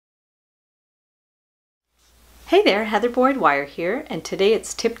Hey there, Heather Boyd Wire here, and today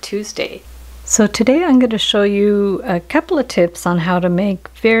it's Tip Tuesday. So today I'm going to show you a couple of tips on how to make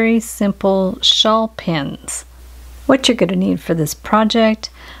very simple shawl pins. What you're going to need for this project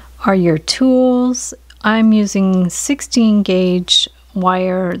are your tools. I'm using 16 gauge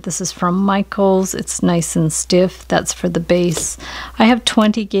wire. This is from Michaels. It's nice and stiff. That's for the base. I have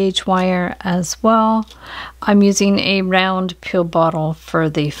 20 gauge wire as well. I'm using a round pill bottle for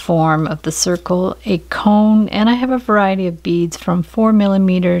the form of the circle, a cone, and I have a variety of beads from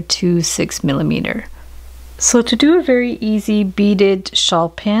 4mm to 6mm. So to do a very easy beaded shawl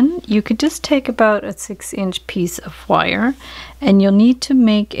pin, you could just take about a 6-inch piece of wire, and you'll need to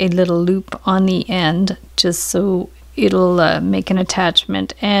make a little loop on the end just so it'll make an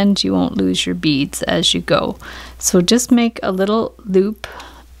attachment and you won't lose your beads as you go. So just make a little loop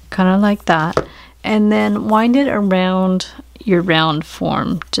kind of like that, and then wind it around your round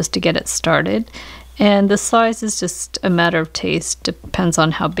form just to get it started. And the size is just a matter of taste, depends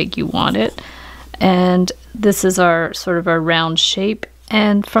on how big you want it. And this is our sort of our round shape,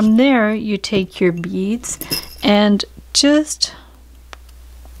 and from there you take your beads and just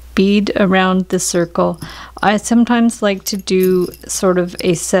bead around the circle. I sometimes like to do sort of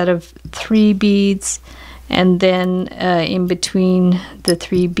a set of 3 beads, and then in between the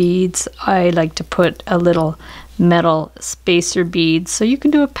 3 beads I like to put a little metal spacer bead, so you can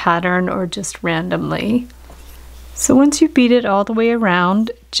do a pattern or just randomly. So once you bead it all the way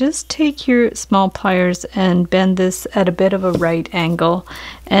around, just take your small pliers and bend this at a bit of a right angle,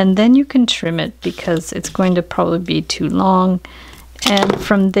 and then you can trim it because it's going to probably be too long. And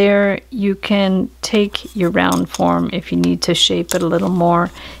from there you can take your round form if you need to shape it a little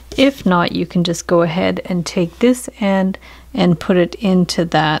more. If not, you can just go ahead and take this end and put it into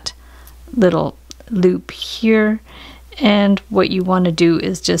that little loop here. And what you want to do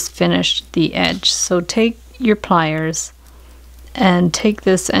is just finish the edge. So take your pliers and take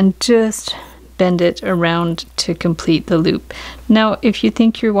this and just bend it around to complete the loop. Now if you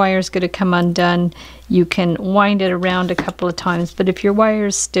think your wire is going to come undone, you can wind it around a couple of times, but if your wire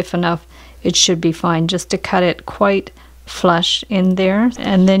is stiff enough, it should be fine just to cut it quite flush in there.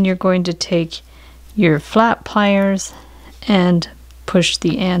 And then you're going to take your flat pliers and push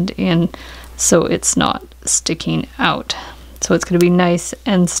the end in so it's not sticking out. So it's going to be nice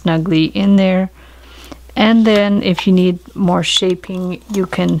and snugly in there. And then if you need more shaping, you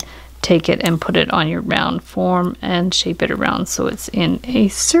can take it and put it on your round form and shape it around so it's in a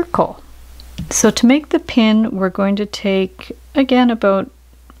circle. So to make the pin, we're going to take, again, about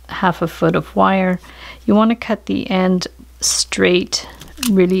 1/2 foot of wire. You want to cut the end straight,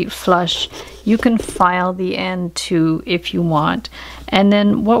 really flush. You can file the end too if you want. And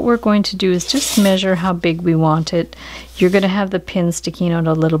then what we're going to do is just measure how big we want it. You're going to have the pin sticking out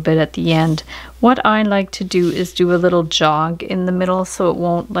a little bit at the end. What I like to do is do a little jog in the middle so it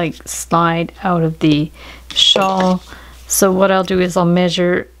won't like slide out of the shawl. So what I'll do is I'll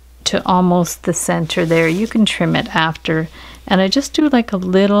measure to almost the center there. You can trim it after. And I just do like a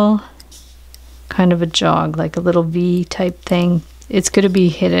little kind of a jog, like a little V type thing. It's going to be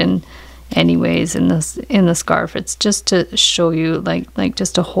hidden anyways in the scarf. It's just to show you, like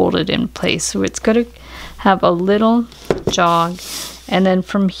just to hold it in place. So it's going to have a little jog, and then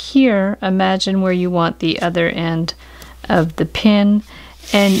from here imagine where you want the other end of the pin,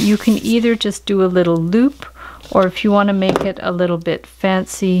 and you can either just do a little loop, or if you want to make it a little bit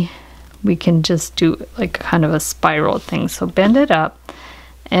fancy, we can just do like kind of a spiral thing. So bend it up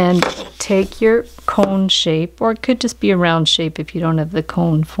and take your cone shape, or it could just be a round shape if you don't have the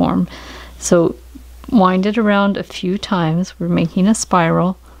cone form. So wind it around a few times. We're making a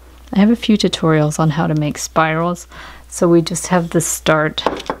spiral. I have a few tutorials on how to make spirals. So we just have the start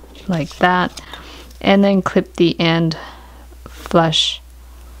like that, and then clip the end flush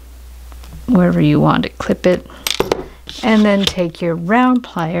wherever you want to clip it. And then take your round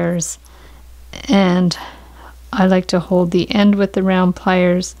pliers, and I like to hold the end with the round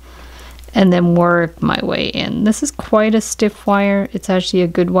pliers and then work my way in. This is quite a stiff wire. It's actually a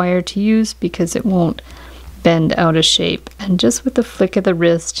good wire to use because it won't bend out of shape. And just with the flick of the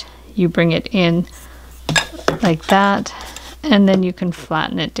wrist, you bring it in like that, and then you can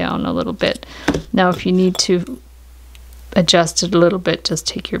flatten it down a little bit. Now if you need to adjust it a little bit, just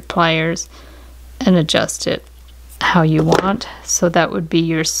take your pliers and adjust it how you want. So that would be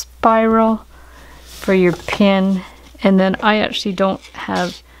your spiral for your pin. And then I actually don't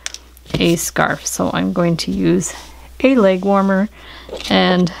have a scarf, so I'm going to use a leg warmer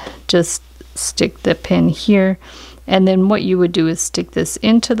and just stick the pin here. And then what you would do is stick this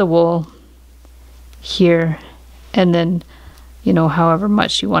into the wool here, and then, you know, however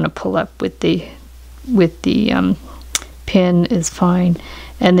much you want to pull up with the pin is fine.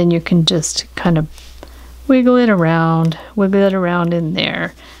 And then you can just kind of wiggle it around in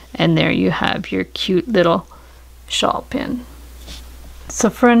there, and there you have your cute little shawl pin. So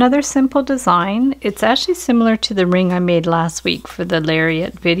for another simple design, it's actually similar to the ring I made last week for the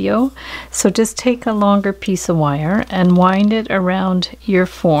lariat video. So just take a longer piece of wire and wind it around your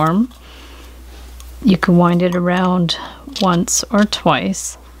form. You can wind it around once or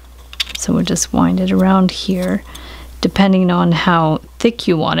twice. So we'll just wind it around here. Depending on how thick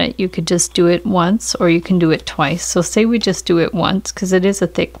you want it, you could just do it once or you can do it twice. So say we just do it once because it is a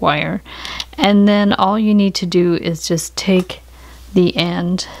thick wire. And then all you need to do is just take the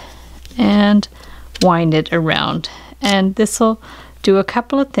end and wind it around. And this will do a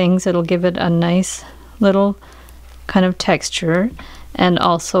couple of things. It'll give it a nice little kind of texture, and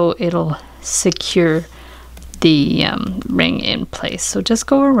also it'll secure the ring in place. So just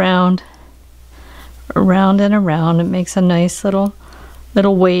go around and around. It makes a nice little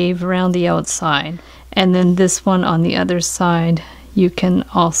wave around the outside. And then this one on the other side, you can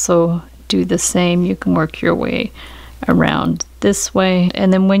also do the same. You can work your way around this way,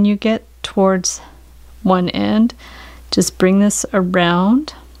 and then when you get towards one end, just bring this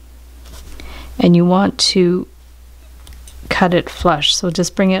around, and you want to cut it flush. So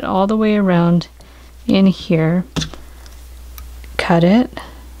just bring it all the way around in here, cut it.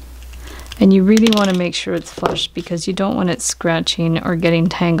 And you really want to make sure it's flush because you don't want it scratching or getting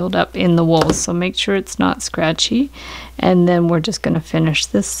tangled up in the wool. So make sure it's not scratchy. And then we're just going to finish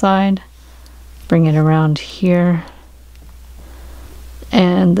this side. Bring it around here.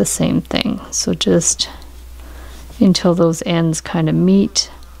 And the same thing. So just until those ends kind of meet.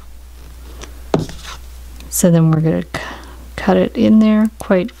 So then we're going to cut it in there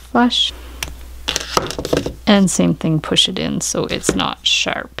quite flush. And same thing, push it in so it's not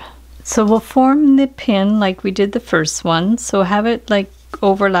sharp. So we'll form the pin like we did the first one. So have it like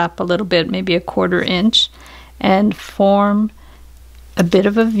overlap a little bit, maybe 1/4 inch, and form a bit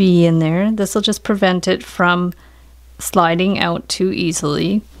of a V in there. This will just prevent it from sliding out too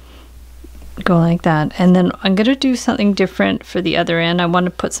easily. Go like that. And then I'm going to do something different for the other end. I want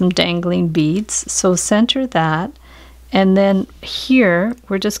to put some dangling beads. So center that. And then here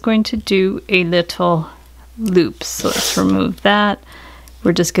we're just going to do a little loop. So let's remove that.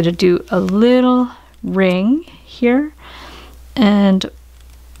 We're just going to do a little ring here, and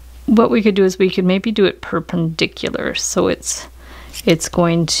what we could do is we could maybe do it perpendicular, so it's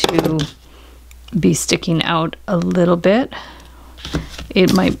going to be sticking out a little bit.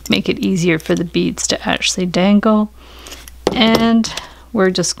 It might make it easier for the beads to actually dangle, and we're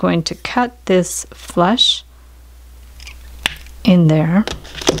just going to cut this flush in there,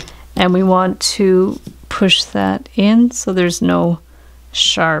 and we want to push that in so there's no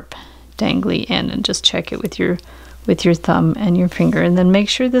sharp dangly end, and just check it with your thumb and your finger, and then make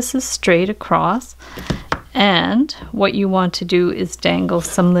sure this is straight across. And what you want to do is dangle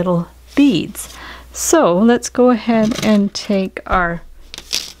some little beads. So let's go ahead and take our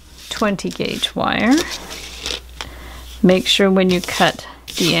 20 gauge wire. Make sure when you cut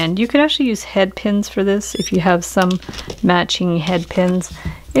the end, you could actually use head pins for this if you have some matching head pins.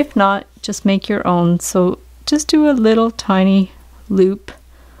 If not, just make your own. So just do a little tiny loop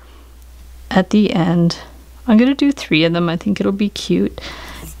at the end. I'm going to do 3 of them. I think it'll be cute.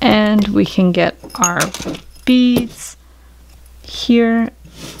 And we can get our beads here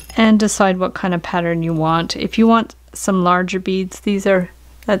and decide what kind of pattern you want. If you want some larger beads,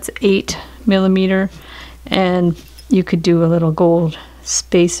 that's 8mm, and you could do a little gold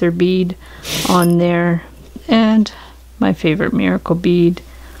spacer bead on there, and my favorite miracle bead,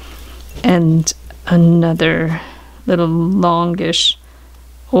 and another little longish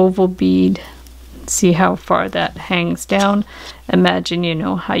oval bead. See how far that hangs down. Imagine you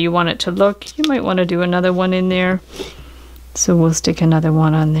know how you want it to look. You might want to do another one in there, so we'll stick another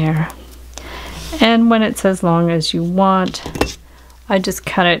one on there. And when it's as long as you want, I just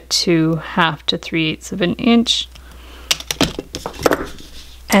cut it to 1/2 to 3/8 of an inch,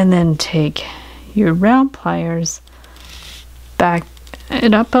 and then take your round pliers, back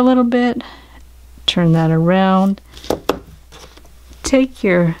it up a little bit, turn that around, take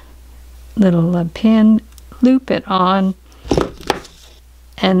your little pin, loop it on,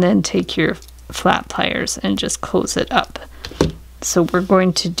 and then take your flat pliers and just close it up. So we're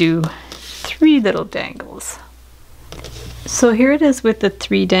going to do 3 little dangles. So here it is with the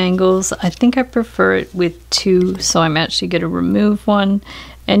 3 dangles. I think I prefer it with 2, so I'm actually going to remove one.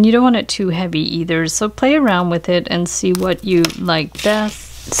 And you don't want it too heavy either, so play around with it and see what you like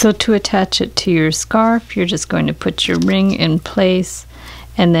best. So to attach it to your scarf, you're just going to put your ring in place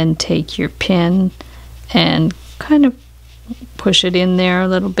and then take your pin and kind of push it in there a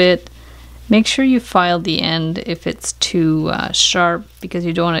little bit. Make sure you file the end if it's too sharp, because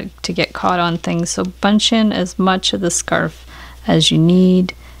you don't want it to get caught on things. So bunch in as much of the scarf as you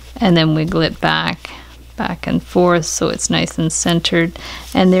need, and then wiggle it back and forth so it's nice and centered.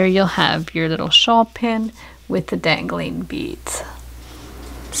 And there you'll have your little shawl pin with the dangling beads.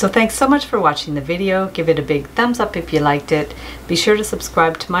 So thanks so much for watching the video. Give it a big thumbs up if you liked it. Be sure to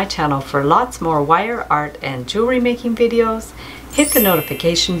subscribe to my channel for lots more wire art and jewelry making videos. Hit the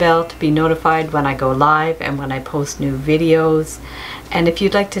notification bell to be notified when I go live and when I post new videos. And if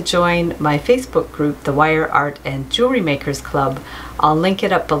you'd like to join my Facebook group, the Wire Art and Jewelry Makers Club, I'll link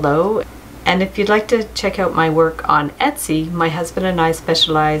it up below. And if you'd like to check out my work on Etsy, my husband and I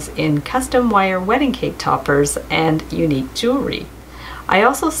specialize in custom wire wedding cake toppers and unique jewelry. I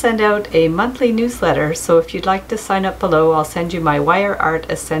also send out a monthly newsletter, so if you'd like to sign up below, I'll send you my Wire Art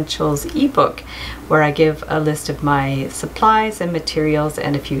Essentials ebook, where I give a list of my supplies and materials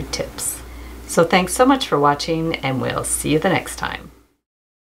and a few tips. So thanks so much for watching, and we'll see you the next time.